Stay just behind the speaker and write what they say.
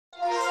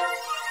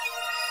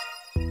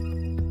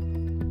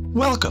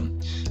Welcome!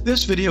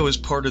 This video is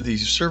part of the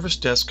Service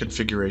Desk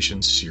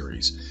Configuration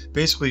series,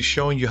 basically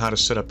showing you how to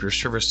set up your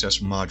Service Desk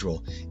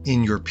module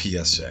in your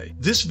PSA.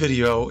 This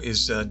video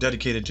is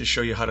dedicated to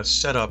show you how to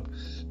set up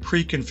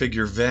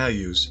pre-configure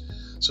values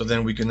so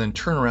then we can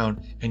turn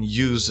around and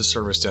use the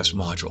Service Desk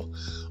module,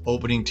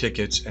 opening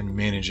tickets and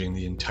managing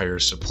the entire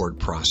support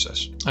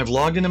process. I've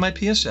logged into my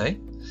PSA.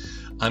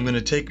 I'm going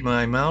to take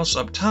my mouse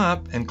up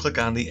top and click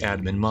on the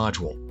admin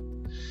module.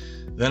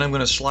 Then I'm going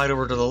to slide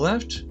over to the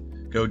left,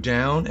 go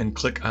down and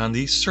click on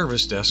the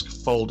Service Desk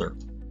folder.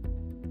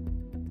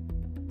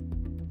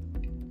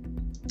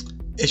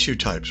 Issue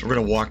types. We're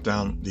going to walk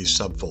down these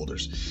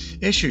subfolders.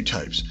 Issue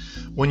types.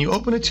 When you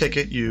open a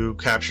ticket, you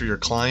capture your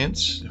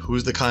clients, who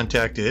the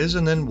contact is,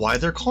 and then why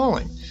they're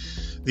calling.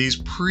 These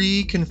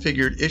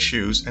pre-configured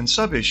issues and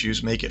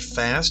sub-issues make it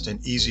fast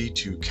and easy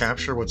to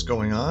capture what's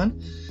going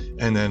on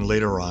and then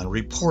later on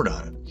report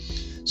on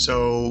it.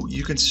 So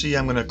you can see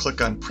I'm going to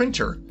click on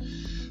printer.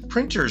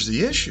 Printer is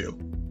the issue.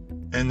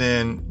 And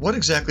then what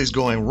exactly is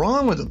going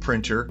wrong with the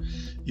printer,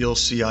 you'll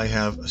see I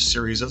have a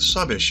series of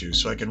sub-issues,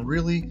 so I can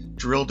really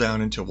drill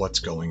down into what's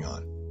going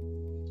on.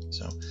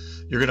 So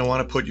you're going to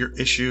want to put your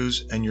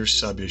issues and your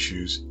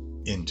sub-issues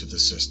into the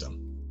system.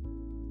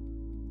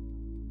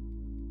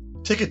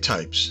 Ticket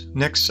types,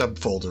 next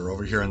subfolder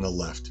over here on the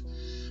left.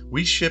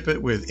 We ship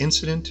it with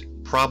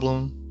incident,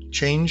 problem,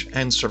 change,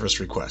 and service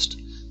request.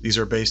 These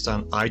are based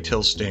on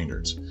ITIL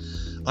standards.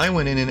 I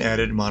went in and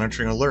added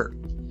monitoring alert.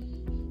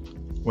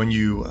 When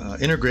you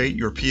integrate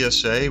your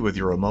PSA with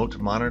your remote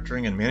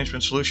monitoring and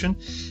management solution,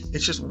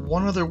 it's just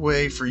one other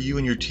way for you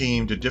and your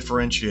team to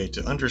differentiate,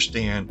 to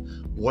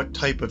understand what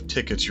type of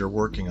tickets you're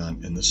working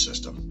on in the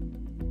system.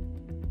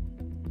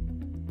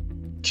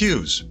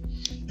 Queues.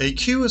 A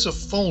queue is a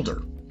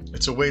folder.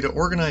 It's a way to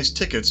organize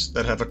tickets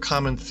that have a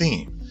common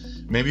theme,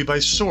 maybe by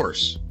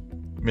source,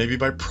 maybe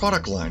by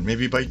product line,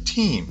 maybe by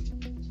team.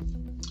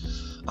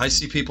 I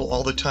see people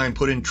all the time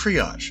put in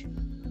triage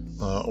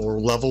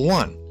or level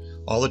 1.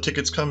 All the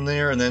tickets come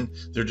there and then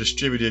they're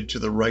distributed to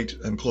the right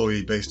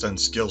employee based on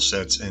skill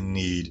sets and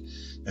need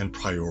and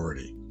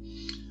priority.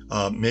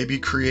 Maybe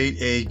create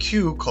a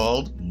queue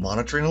called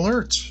monitoring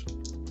alerts.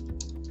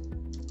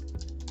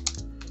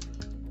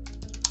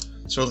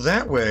 So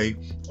that way,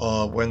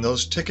 when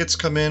those tickets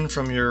come in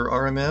from your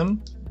RMM,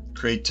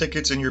 create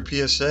tickets in your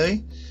PSA,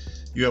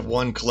 you have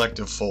one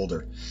collective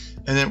folder.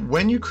 And then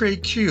when you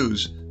create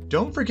queues,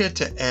 don't forget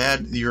to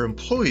add your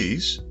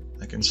employees.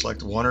 I can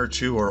select 1 or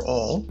 2 or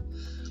all.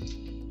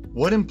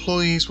 What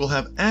employees will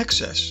have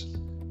access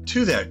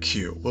to that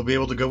queue will be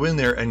able to go in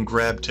there and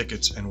grab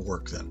tickets and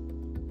work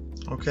them.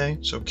 Okay,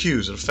 so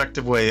queues, an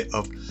effective way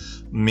of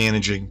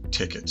managing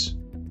tickets.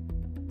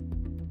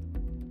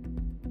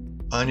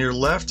 On your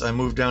left, I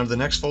move down to the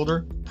next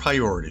folder,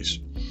 priorities.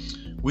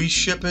 We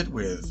ship it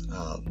with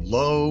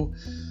low,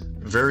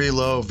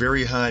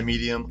 very high,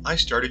 medium. I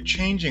started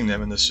changing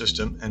them in the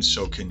system, and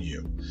so can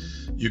you.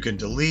 You can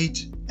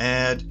delete,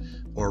 add,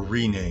 or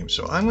rename.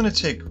 So I'm going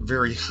to take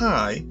very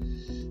high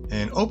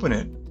and open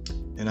it,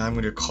 and I'm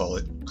going to call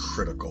it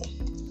critical.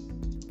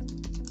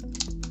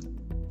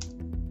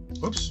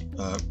 Whoops,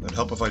 that'd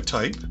help if I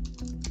type.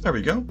 There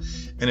we go.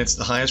 And it's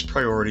the highest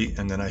priority,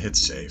 and then I hit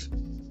save.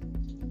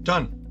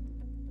 Done.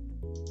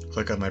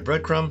 Click on my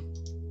breadcrumb,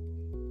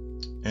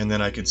 and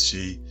then I can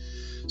see.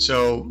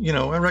 So,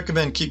 I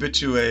recommend keep it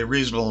to a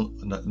reasonable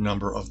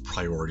number of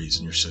priorities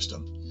in your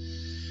system.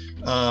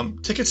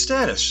 Ticket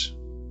status.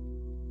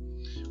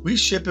 We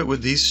ship it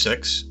with these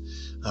 6.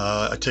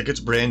 A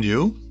ticket's brand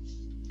new.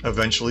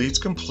 Eventually it's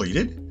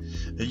completed.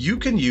 You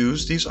can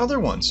use these other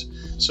ones.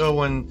 So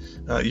when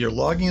you're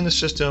logging in the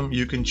system,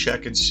 you can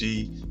check and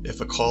see if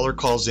a caller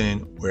calls in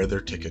where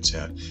their ticket's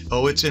at.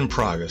 Oh, it's in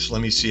progress.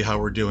 Let me see how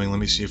we're doing. Let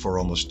me see if we're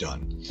almost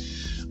done.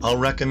 I'll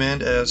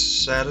recommend a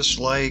status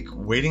like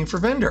waiting for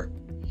vendor.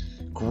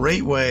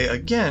 Great way,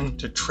 again,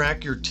 to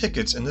track your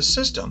tickets in the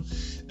system.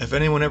 If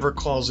anyone ever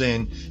calls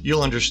in,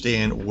 you'll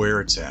understand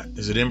where it's at.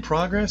 Is it in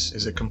progress?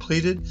 Is it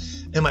completed?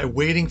 Am I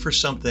waiting for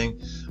something?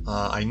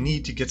 I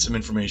need to get some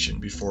information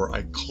before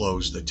I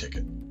close the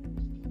ticket.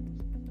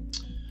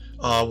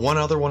 One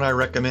other one I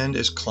recommend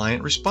is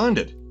client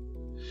responded.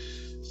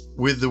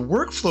 With the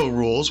workflow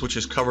rules, which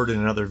is covered in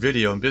another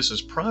video in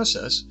business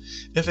process,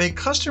 if a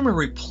customer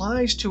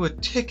replies to a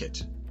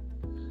ticket,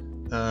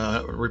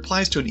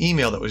 replies to an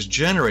email that was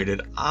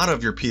generated out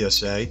of your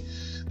PSA,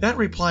 that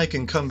reply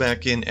can come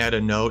back in, add a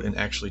note, and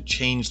actually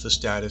change the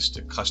status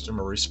to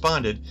customer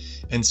responded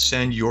and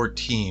send your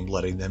team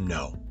letting them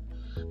know.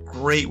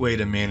 Great way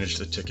to manage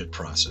the ticket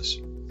process.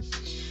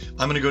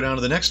 I'm going to go down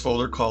to the next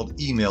folder called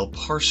Email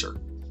Parser.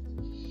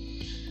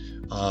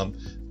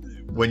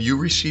 When you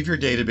receive your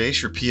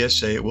database, your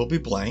PSA, it will be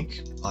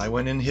blank. I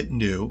went and hit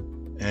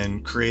New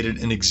and created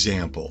an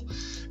example.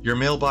 Your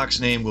mailbox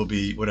name will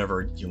be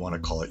whatever you want to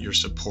call it, your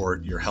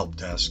support, your help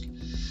desk.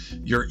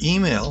 Your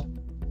email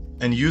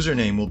and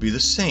username will be the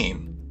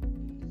same,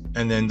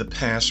 and then the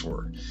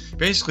password.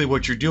 Basically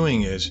what you're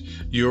doing is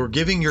you're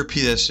giving your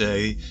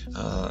PSA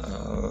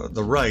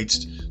the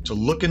rights to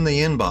look in the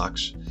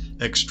inbox,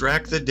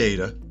 extract the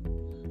data,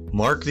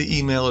 mark the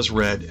email as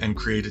read, and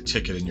create a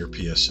ticket in your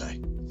PSA.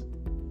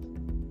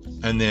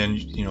 And then,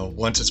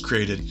 once it's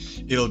created,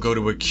 it'll go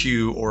to a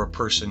queue or a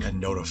person and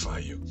notify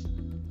you.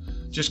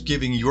 Just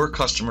giving your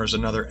customers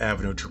another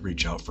avenue to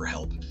reach out for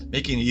help,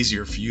 making it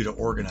easier for you to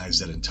organize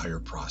that entire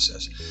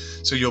process.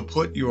 So you'll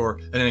put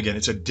and again,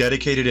 it's a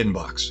dedicated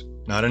inbox,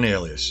 not an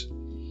alias.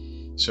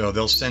 So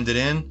they'll send it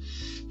in,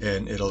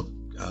 and it'll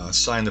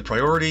assign the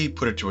priority,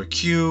 put it to a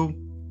queue,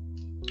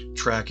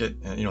 track it,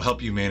 and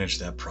help you manage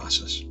that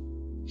process.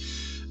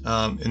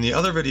 In the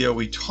other video,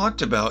 we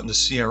talked about in the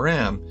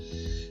CRM,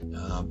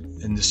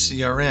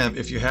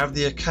 if you have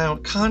the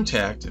account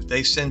contact, if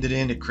they send it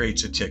in, it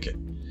creates a ticket.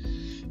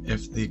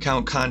 If the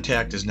account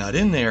contact is not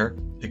in there,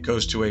 it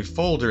goes to a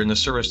folder in the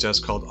service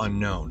desk called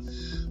unknown.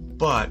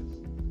 But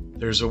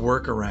there's a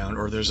workaround,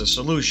 or there's a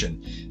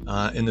solution.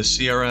 In the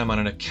CRM on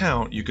an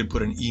account, you could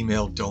put an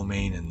email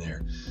domain in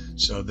there.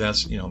 So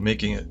that's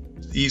making it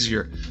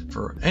easier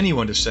for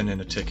anyone to send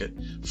in a ticket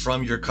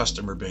from your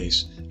customer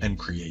base and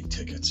create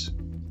tickets.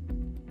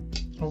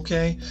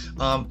 Okay,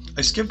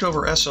 I skipped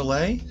over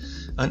SLA.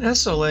 An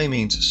SLA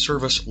means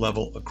Service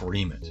Level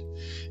Agreement.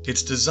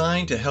 It's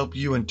designed to help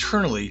you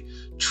internally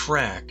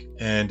track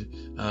and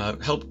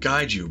help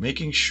guide you,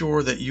 making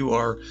sure that you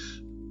are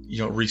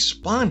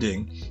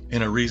responding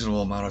in a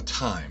reasonable amount of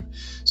time.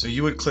 So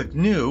you would click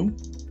New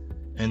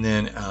and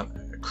then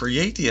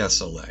create the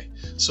SLA.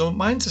 So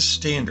mine's a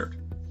standard.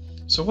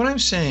 So what I'm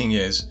saying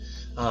is,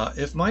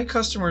 if my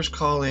customers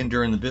call in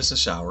during the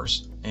business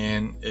hours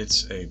and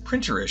it's a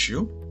printer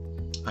issue,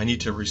 I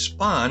need to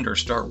respond or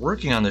start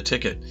working on the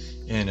ticket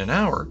in an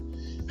hour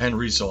and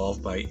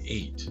resolve by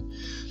 8.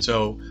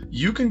 So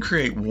you can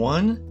create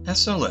one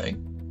SLA,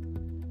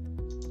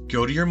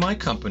 go to your My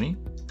Company,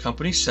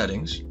 company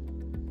settings,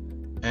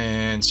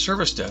 and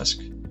service desk,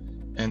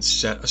 and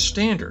set a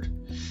standard.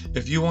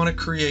 If you want to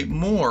create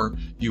more,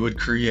 you would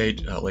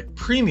create like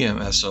premium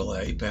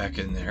SLA back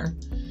in there.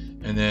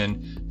 And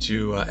then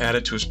to add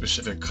it to a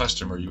specific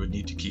customer, you would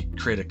need to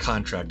create a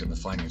contract in the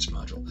finance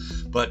module.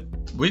 But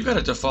we've got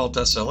a default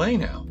SLA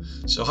now.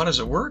 So how does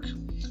it work?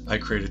 I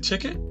create a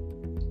ticket.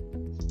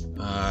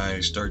 I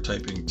start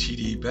typing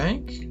TD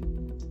Bank.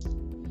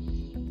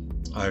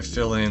 I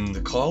fill in the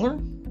caller.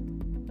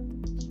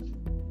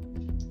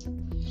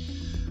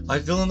 I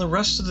fill in the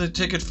rest of the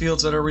ticket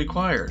fields that are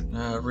required.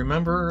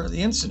 Remember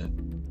the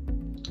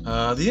incident,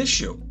 the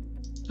issue.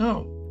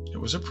 Oh, it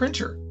was a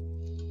printer.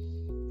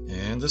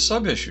 And the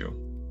sub-issue,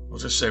 we'll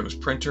just say it was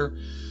printer.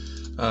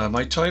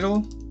 My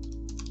title,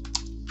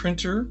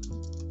 printer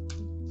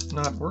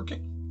not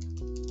working.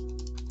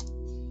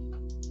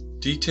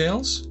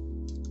 Details,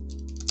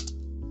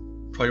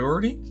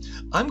 priority.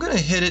 I'm going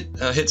to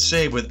hit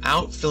save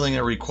without filling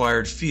a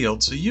required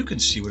field so you can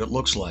see what it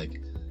looks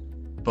like.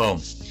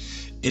 Boom.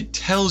 It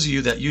tells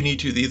you that you need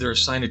to either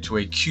assign it to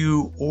a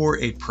queue or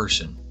a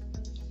person.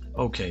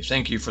 Okay,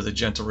 thank you for the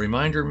gentle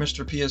reminder,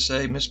 Mr.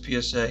 PSA, Miss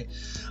PSA.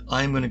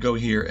 I'm going to go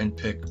here and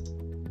pick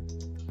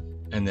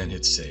and then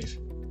hit save.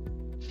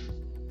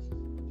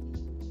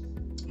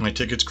 My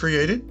ticket's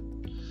created,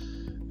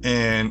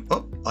 and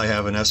I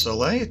have an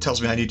SLA. It tells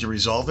me I need to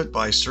resolve it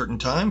by a certain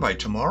time, by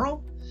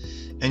tomorrow.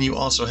 And you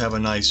also have a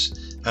nice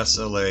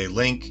SLA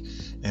link,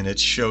 and it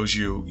shows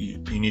you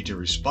need to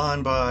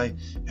respond by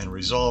and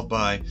resolve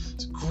by.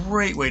 It's a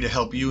great way to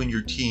help you and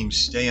your team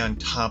stay on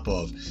top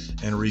of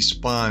and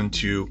respond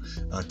to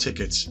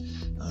tickets,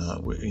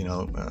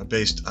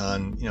 based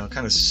on,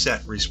 kind of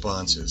set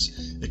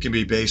responses. It can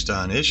be based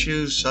on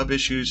issues,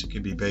 sub-issues. It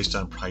can be based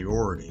on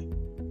priority.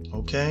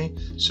 Okay,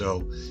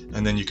 so,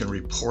 and then you can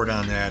report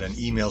on that, and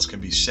emails can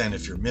be sent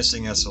if you're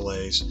missing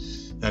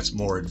SLAs. That's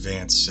more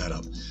advanced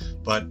setup.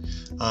 But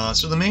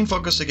so the main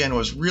focus again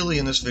was really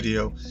in this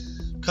video,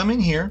 come in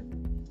here,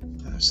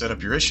 set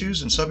up your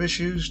issues and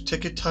sub-issues,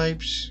 ticket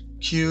types,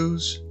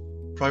 queues,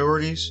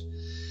 priorities.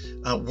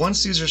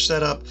 Once these are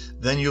set up,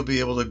 then you'll be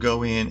able to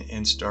go in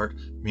and start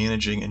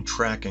managing and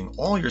tracking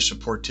all your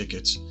support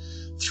tickets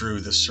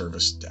through the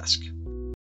service desk.